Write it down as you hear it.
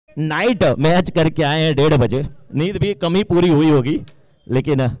Night match करके आए हैं 1:30 बजे, नींद भी कमी पूरी हुई होगी,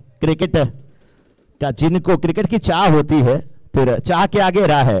 लेकिन क्रिकेट का जिनको क्रिकेट की चाह होती है, फिर चाह के आगे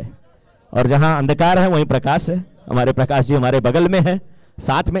राह है, और जहां अंधकार है वहीं प्रकाश है। हमारे प्रकाश जी हमारे बगल में है,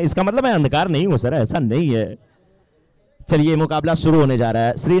 साथ में। इसका मतलब मैं अंधकार नहीं हूं सर, ऐसा नहीं है। चलिए मुकाबला शुरू होने जा रहा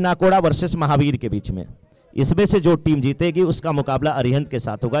है श्री नाकोड़ा वर्सेस महावीर के बीच में। इसमें से जो टीम जीतेगी उसका मुकाबला अरिहंत के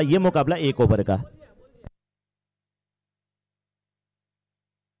साथ होगा। यह मुकाबला 1 ओवर का।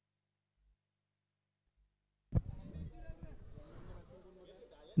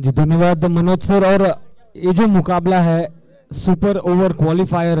 जी धन्यवाद मनोज सर। और ये जो मुकाबला है सुपर ओवर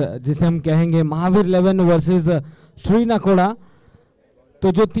क्वालिफायर जिसे हम कहेंगे महावीर 11 वर्सेस श्री नाकोड़ा,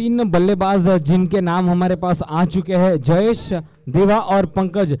 तो जो 3 बल्लेबाज जिनके नाम हमारे पास आ चुके हैं, जयेश, देवा और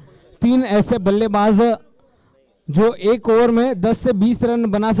पंकज, 3 ऐसे बल्लेबाज जो 1 ओवर में 10 से 20 रन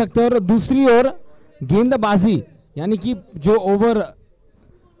बना सकते हैं। और दूसरी ओर गेंदबाजी यानी कि जो ओवर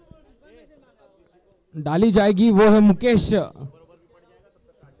डाली जाएगी वो है मुकेश।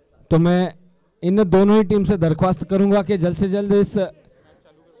 तो मैं इन दोनों ही टीम से दरख्वास्त करूंगा कि जल्द से जल्द इस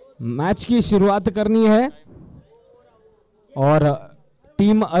मैच की शुरुआत करनी है। और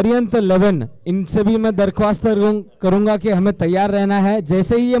टीम अरिहंत 11 इनसे भी मैं दरख्वास्त करूंगा कि हमें तैयार रहना है।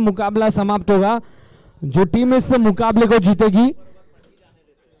 जैसे ही ये मुकाबला समाप्त होगा, जो टीम इस मुकाबले को जीतेगी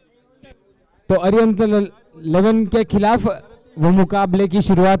तो अरिहंत 11 के खिलाफ वो मुकाबले की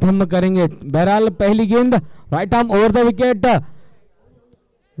शुरुआत हम करेंगे। बहरहाल पहली गेंद right arm over the wicket,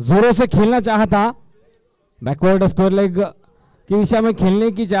 जोरों से खेलना चाहता, बैकवर्ड स्क्वायर लेग की दिशा में खेलने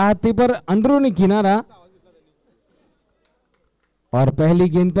की चाहत थी, पर अंदरूनी किनारा और पहली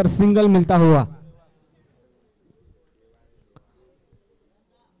गेंद पर सिंगल मिलता हुआ।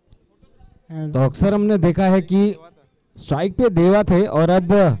 तो अक्सर हमने देखा है कि स्ट्राइक पे देवा थे और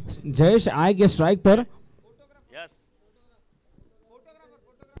अब जयेश आएंगे स्ट्राइक पर।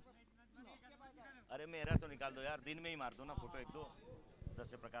 अरे मेरा तो निकाल दो यार, दिन में ही मार दो ना फोटो 1-2।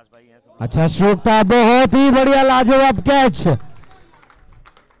 से प्रकाश भाई हैं सब। अच्छा स्ट्रोक था, बहुत ही बढ़िया लाजवाब कैच।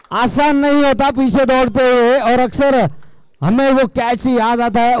 आसान नहीं होता पीछे दौड़ते हुए, और अक्सर हमें वो कैच याद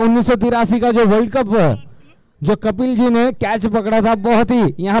आता है 1983 का जो वर्ल्ड कप, जो कपिल जी ने कैच पकड़ा था। बहुत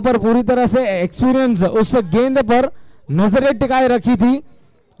ही यहाँ पर पूरी तरह से एक्सपीरियंस, उस गेंद पर नजरें टिकाए रखी थी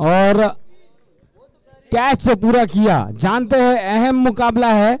और कैच पूरा किया। जानते हैं अहम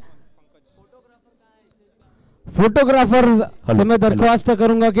मुकाबला है। फोटोग्राफर से मैं दरख्वास्त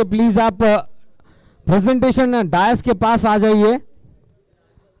करूंगा कि प्लीज आप प्रेजेंटेशन डायस के पास आ जाइए।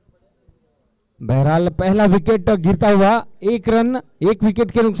 बहरहाल पहला विकेट गिरता हुआ, 1 रन 1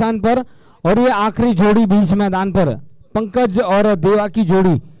 विकेट के नुकसान पर, और ये आखिरी जोड़ी बीच मैदान पर पंकज और देवा की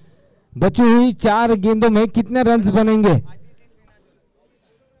जोड़ी। बची हुई 4 गेंदों में कितने रन्स बनेंगे?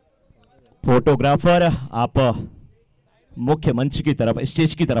 फोटोग्राफर आप मुख्य मंच की तरफ,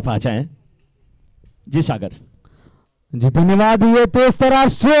 स्टेज की तरफ आ जाएं। जी सागर जी धन्यवाद। ये तेज तरार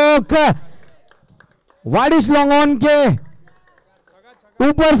स्ट्रोक वाइडिश लॉन्ग ऑन के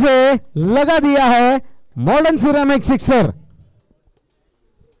ऊपर से लगा दिया है, मॉडर्न सिरेमिक सिक्सर।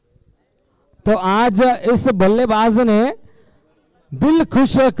 तो आज इस बल्लेबाज ने दिल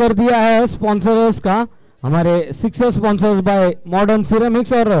खुश कर दिया है स्पॉन्सर्स का, हमारे sixer sponsors bye modern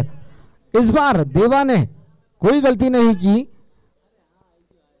ceramics. और इस बार देवा ने कोई गलती नहीं की,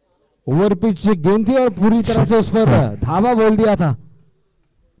 ओवर पिच गेंद थी और पूरी तरह से उस पर धावा बोल दिया था।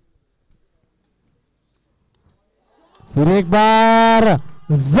 फिर एक बार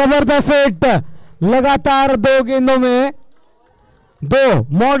जबरदस्त हिट, लगातार 2 गेंदों में 2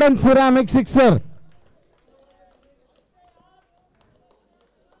 मॉडर्न सिरेमिक सिक्सर।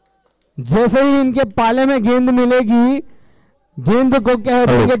 जैसे ही इनके पाले में गेंद मिलेगी, गेंद को कह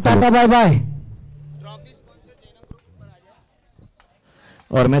देंगे टाटा बाय बाय।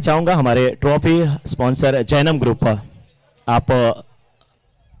 और मैं चाहूंगा हमारे ट्रॉफी स्पॉन्सर जैनम ग्रुप, आप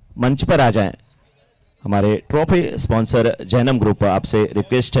मंच पर आ जाएं। हमारे ट्रॉफी स्पॉन्सर जैनम ग्रुप, आपसे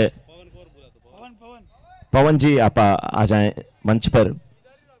रिक्वेस्ट है, पवन जी आप आ जाएं मंच पर।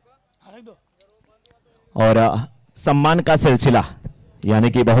 और सम्मान का सिलसिला यानी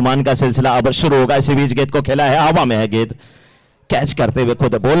कि बहुमान का सिलसिला अब शुरू होगा। इसी बीच गेंद को खेला है, हवा में है गेंद, कैच करते हुए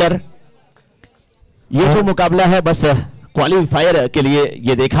खुद बॉलर। ये जो मुकाबला है बस क्वालिफायर के लिए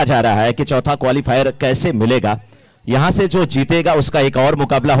ये देखा जा रहा है कि चौथा क्वालिफायर कैसे मिलेगा। यहां से जो जीतेगा उसका एक और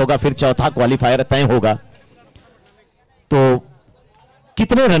मुकाबला होगा, फिर चौथा क्वालिफायर तय होगा। तो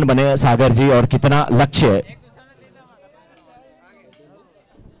कितने रन बने सागर जी और कितना लक्ष्य है?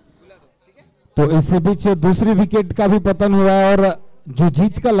 तो इसी बीच दूसरी विकेट का भी पतन हुआ है और जो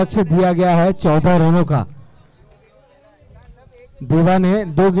जीत का लक्ष्य दिया गया है 14 रनों का। देवा ने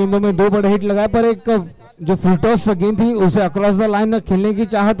 2 गेंदों में 2 बड़े हिट लगाए, पर एक जो फुल टॉस गेंद थी उसे अक्रॉस द लाइन खेलने की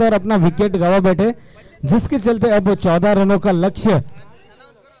चाहत और अपना विकेट गवा बैठे, जिसके चलते अब 14 रनों का लक्ष्य।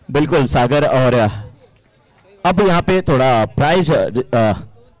 बिल्कुल सागर, और अब यहाँ पे थोड़ा प्राइज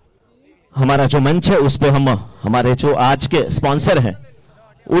हमारा जो मंच है उस पे हम हमारे जो आज के स्पॉन्सर हैं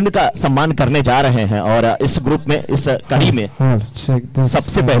उनका सम्मान करने जा रहे हैं। और इस ग्रुप में, इस कड़ी में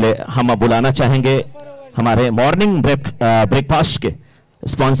सबसे पहले हम बुलाना चाहेंगे हमारे मॉर्निंग ब्रेकफास्ट के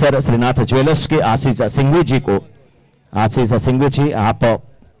स्पॉन्सर श्रीनाथ ज्वेलर्स के आशीष सिंघवी जी को। आशीष सिंघवी जी, आप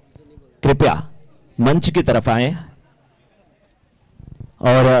कृपया मंच की तरफ आए।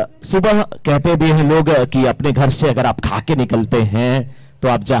 और सुबह कहते भी हैं लोग कि अपने घर से अगर आप खा के निकलते हैं तो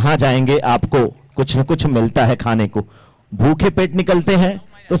आप जहां जाएंगे आपको कुछ न कुछ मिलता है खाने को। भूखे पेट निकलते हैं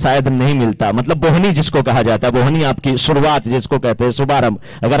तो शायद नहीं मिलता, मतलब बोहनी जिसको कहा जाता है, बोहनी आपकी शुरुआत जिसको कहते हैं, शुभारंभ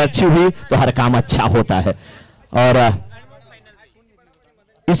अगर अच्छी हुई तो हर काम अच्छा होता है। और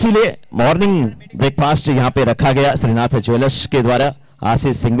इसीलिए मॉर्निंग ब्रेकफास्ट यहां पे रखा गया श्रीनाथ ज्वेलर्स के द्वारा।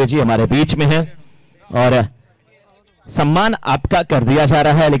 आशीष सिंघवी जी हमारे बीच में हैं और सम्मान आपका कर दिया जा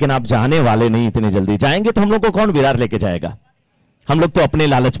रहा है, लेकिन आप जाने वाले नहीं इतने जल्दी। जाएंगे तो हम लोग को कौन विरार लेके जाएगा? हम लोग तो अपने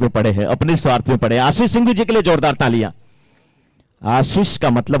लालच में पड़े हैं, अपने स्वार्थ में पड़े हैं। आशीष सिंघवी जी के लिए जोरदार तालियां। आशीष का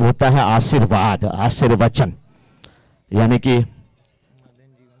मतलब होता है आशीर्वाद, आशीर्वचन, यानी कि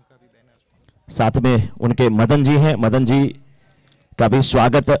साथ में उनके मदन जी हैं। मदन जी का भी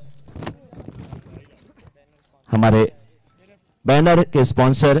स्वागत। हमारे बैनर के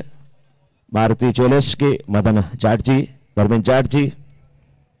स्पॉन्सर मारुति ज्वेलर्स के मदन जाट जी, परवीन जाट जी,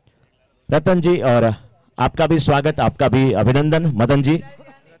 रतन जी, और आपका भी स्वागत, आपका भी अभिनंदन मदन जी।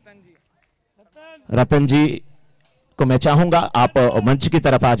 रतन जी को मैं चाहूंगा आप मंच की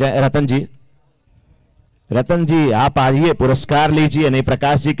तरफ आ जाए। रतन जी, रतन जी आप आइए, पुरस्कार लीजिए। नहीं,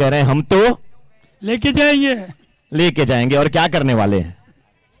 प्रकाश जी कह रहे हैं हम तो लेके जाएंगे, लेके जाएंगे। और क्या करने वाले हैं?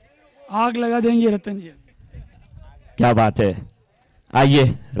 आग लगा देंगे रतन जी। क्या बात है। आइए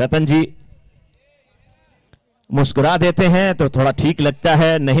रतन जी, मुस्कुरा देते हैं तो थोड़ा ठीक लगता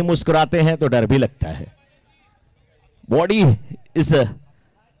है, नहीं मुस्कुराते हैं तो डर भी लगता है। बॉडी इस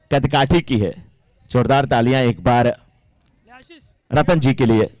कदकाठी की है। जोरदार तालियां एक बार रतन जी के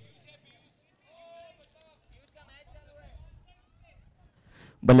लिए।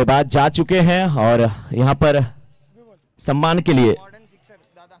 बल्लेबाज जा चुके हैं और यहां पर सम्मान के लिए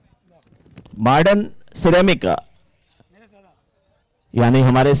मॉडर्न सिरेमिक यानी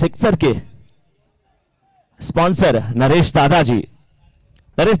हमारे सिक्सर के स्पॉन्सर नरेश दादा जी,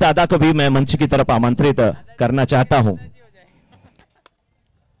 नरेश दादा को भी मैं मंच की तरफ आमंत्रित करना चाहता हूं।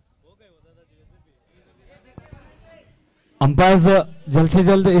 अंपायर्स जल्द से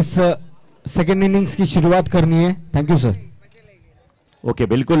जल्द इस सेकेंड इनिंग्स की शुरुआत करनी है। Thank you sir. ओके,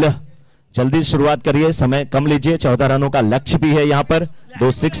 बिल्कुल जल्दी शुरुआत करिए, समय कम लीजिए। 14 रनों का लक्ष्य भी है यहां पर,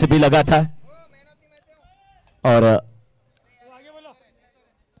 2 6 भी लगा था। और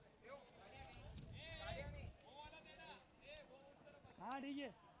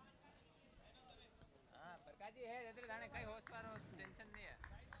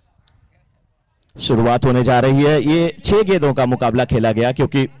शुरुआत होने जा रही है। ये 6 गेंदों का मुकाबला खेला गया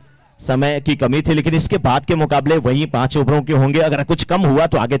क्योंकि समय की कमी थी, लेकिन इसके बाद के मुकाबले वही 5 ओवरों के होंगे। अगर कुछ कम हुआ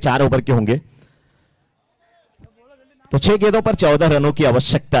तो आगे 4 ओवर के होंगे। तो 6 गेंदों पर 14 रनों की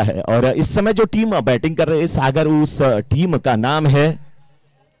आवश्यकता है। और इस समय जो टीम बैटिंग कर रही है सागर, उस टीम का नाम है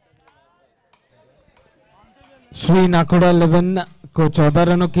श्री नाकोड़ा 11 को 14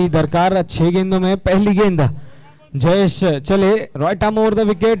 रनों की दरकार। 6 गेंदों में पहली गेंद जयेश चले, right arm over the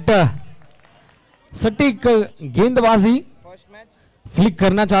wicket. सटीक गेंदबाजी, फ्लिक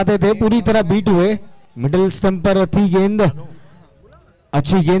करना चाहते थे, पूरी तरह बीट हुए। मिडिल स्टंप पर थी गेंद,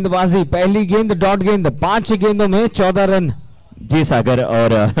 अच्छी गेंदबाजी। पहली गेंद डॉट गेंद, 5 गेंदों में 14 रन। जी सागर,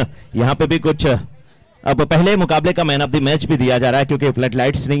 और यहाँ पे भी कुछ अब पहले मुकाबले का मैन ऑफ द मैच भी दिया जा रहा है क्योंकि फ्लड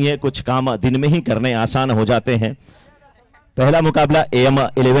लाइट्स नहीं है, कुछ काम दिन में ही करने आसान हो जाते हैं। पहला मुकाबला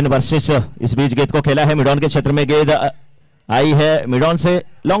AM11 वर्सेस इस बीच गेंद को खेला है। मिडॉन के क्षेत्र में गेंद आई है, मिडॉन से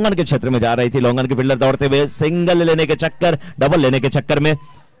लॉन्गन के क्षेत्र में जा रही थी। लॉन्गन के फील्डर दौड़ते हुए सिंगल लेने के चक्कर, डबल लेने के चक्कर में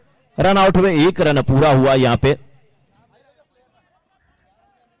रन आउट हुए। 1 रन पूरा हुआ यहां पे।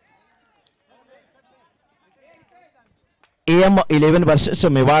 AM11 वर्सेस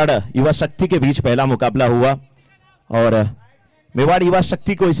मेवाड़ युवा शक्ति के बीच पहला मुकाबला हुआ और मेवाड़ युवा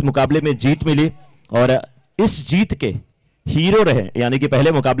शक्ति को इस मुकाबले में जीत मिली और इस जीत के हीरो रहे, यानी कि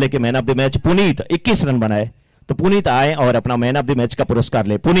पहले मुकाबले के man of the match Puneet 21 run बनाए। तो पुनीत आए और अपना मैन ऑफ द मैच का पुरस्कार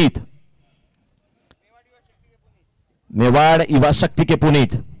ले। पुनीत, मेवाड़ युवा शक्ति के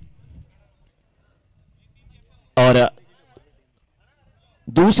पुनीत। और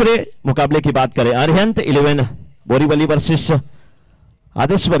दूसरे मुकाबले की बात करें, अरिहंत 11 बोरीवली वर्सेस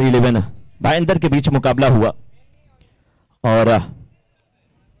आदेश्वर 11 भाईंदर के बीच मुकाबला हुआ और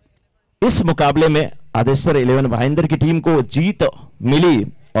इस मुकाबले में आदेश्वर 11 भाईंदर की टीम को जीत मिली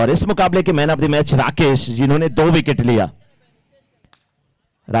और इस मुकाबले के man of the match Rakesh, जिन्होंने 2 विकेट लिया।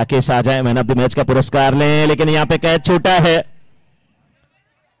 राकेश आ जाए, मैन ऑफ द मैच का पुरस्कार लें, लेकिन यहां पे कैच छूटा है।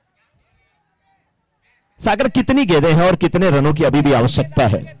 सागर, कितनी गेंदें हैं और कितने रनों की अभी भी आवश्यकता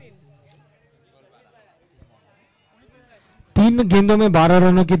है? 3 गेंदों में 12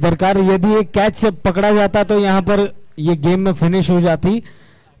 रनों की दरकार। यदि एक कैच पकड़ा जाता तो यहां पर यह गेम में फिनिश हो जाती,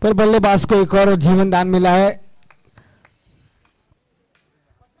 पर बल्लेबाज को एक और जीवन दान मिला है।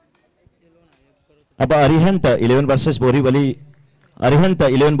 अब अरिहंत 11 वर्सेस बोरीवली, अरिहंत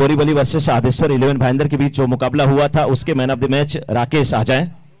 11 बोरीवली वर्सेस आदेश्वर 11 भाईंदर के बीच जो मुकाबला हुआ था उसके man of the match Rakesh आ जाए।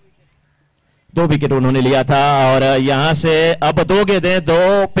 2 विकेट उन्होंने लिया था और यहां से अब 2 गेंदें,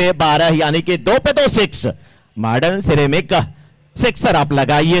 2 पे 12, यानी कि 2 पे 2 6। मॉडर्न सिरेमिक सिक्सर आप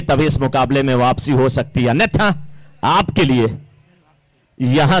लगाइए तभी इस मुकाबले में वापसी हो सकती है, अन्यथा आपके लिए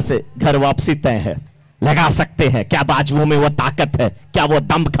यहां से घर वापसी तय है। लगा सकते हैं, क्या बाजुओं में वो ताकत है, क्या वो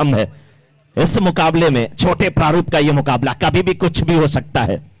दमखम है। इस मुकाबले में छोटे प्रारूप का यह मुकाबला, कभी भी कुछ भी हो सकता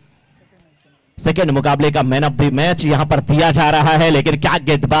है। सेकेंड मुकाबले का मैन ऑफ द मैच यहां पर दिया जा रहा है, लेकिन क्या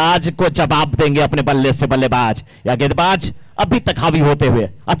गेंदबाज को जवाब देंगे अपने बल्ले से बल्लेबाज, या गेंदबाज अभी तक हावी होते हुए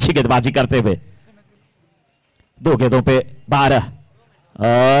अच्छी गेंदबाजी करते हुए? 2 गेंदों पे 12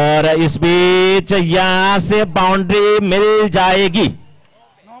 और इस बीच यहां से बाउंड्री मिल जाएगी।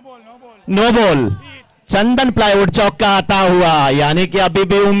 नो बॉल, चंदन प्लाईवुड चौका आता हुआ, यानी कि अभी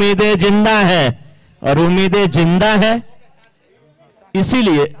भी उम्मीदें जिंदा है और उम्मीदें जिंदा है,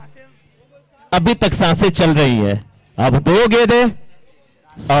 इसीलिए अभी तक सांसें चल रही हैं। अब 2 गेंदें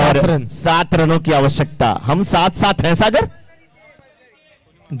और 7 रनों की आवश्यकता। हम 7-7 हैं सागर?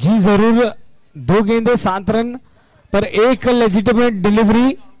 जी जरूर, 2 गेंदें 7 रन पर एक लेजिटिमेट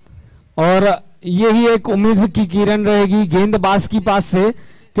डिलीवरी, और यही एक उम्मीद की किरण रहेगी गेंदबाज की पास से,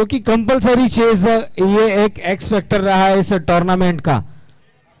 क्योंकि कंपलसरी चेज ये एक एक्स फैक्टर रहा है इस टूर्नामेंट का।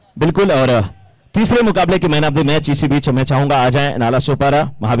 बिल्कुल। और तीसरे मुकाबले के मैन ऑफ द मैच इसी बीच मैं चाहूंगा आ जाए नाला सोपारा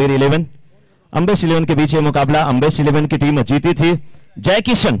महावीर 11 अंबेश 11 के बीच ये मुकाबला। अंबेश 11 की टीम जीती थी। जय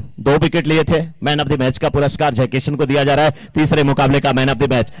किशन 2 विकेट लिए थे। मैन ऑफ द मैच का पुरस्कार जय किशन को दिया जा रहा है। तीसरे मुकाबले का मैन ऑफ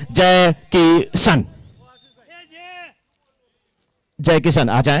द मैच जय किशन। जय किशन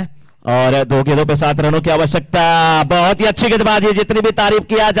आ जाए और 2 गेंदों पे 7 रनों की आवश्यकता। बहुत ही अच्छी गेंदबाजी, जितनी भी तारीफ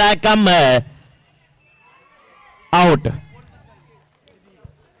किया जाए कम है। आउट।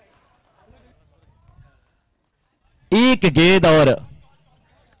 एक गेंद और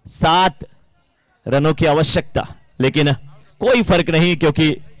 7 रनों की आवश्यकता, लेकिन कोई फर्क नहीं, क्योंकि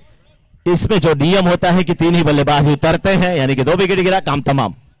इसमें जो नियम होता है कि 3 ही बल्लेबाज उतरते हैं, यानी कि 2 विकेट गिरा, काम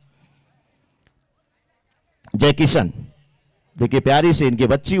तमाम। जय किशन, देखिए प्यारी से इनकी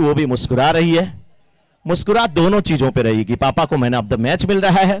बच्ची, वो भी मुस्कुरा रही है। मुस्कुरा दोनों चीजों पे रही कि पापा को मैन ऑफ द मैच मिल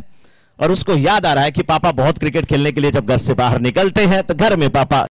रहा है और उसको याद आ रहा है कि पापा बहुत क्रिकेट खेलने के लिए जब घर से बाहर निकलते हैं तो घर में पापा